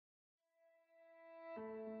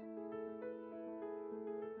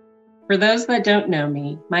For those that don't know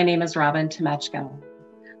me, my name is Robin Tomechko.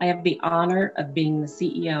 I have the honor of being the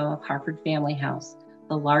CEO of Harford Family House,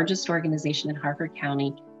 the largest organization in Harford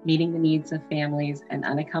County, meeting the needs of families and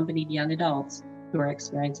unaccompanied young adults who are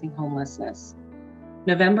experiencing homelessness.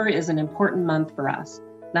 November is an important month for us.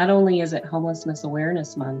 Not only is it Homelessness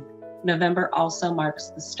Awareness Month, November also marks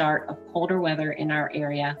the start of colder weather in our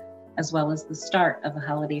area, as well as the start of the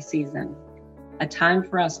holiday season. A time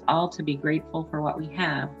for us all to be grateful for what we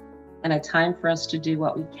have, and a time for us to do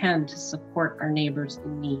what we can to support our neighbors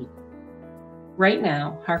in need. Right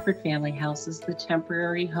now, Harford Family House is the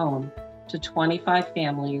temporary home to 25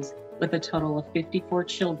 families with a total of 54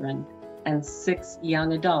 children and 6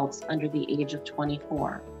 young adults under the age of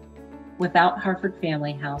 24. Without Harford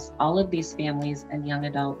Family House, all of these families and young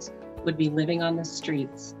adults would be living on the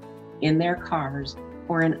streets, in their cars,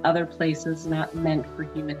 or in other places not meant for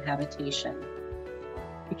human habitation.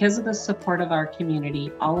 Because of the support of our community,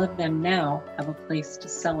 all of them now have a place to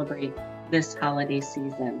celebrate this holiday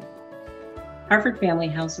season. Harford Family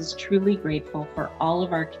House is truly grateful for all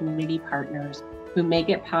of our community partners who make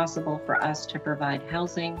it possible for us to provide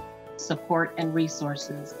housing, support, and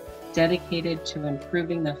resources dedicated to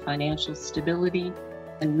improving the financial stability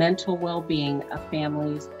and mental well-being of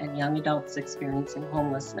families and young adults experiencing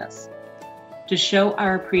homelessness. To show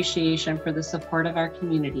our appreciation for the support of our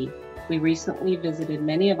community, we recently visited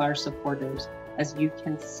many of our supporters, as you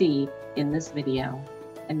can see in this video,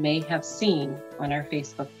 and may have seen on our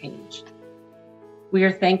Facebook page. We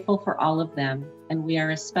are thankful for all of them, and we are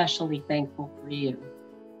especially thankful for you.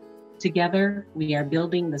 Together, we are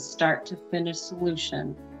building the start-to-finish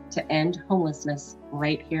solution to end homelessness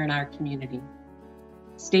right here in our community.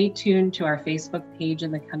 Stay tuned to our Facebook page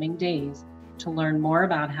in the coming days to learn more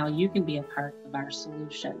about how you can be a part of our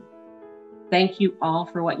solution. Thank you all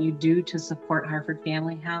for what you do to support Harford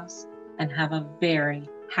Family House, and have a very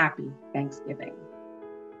happy Thanksgiving.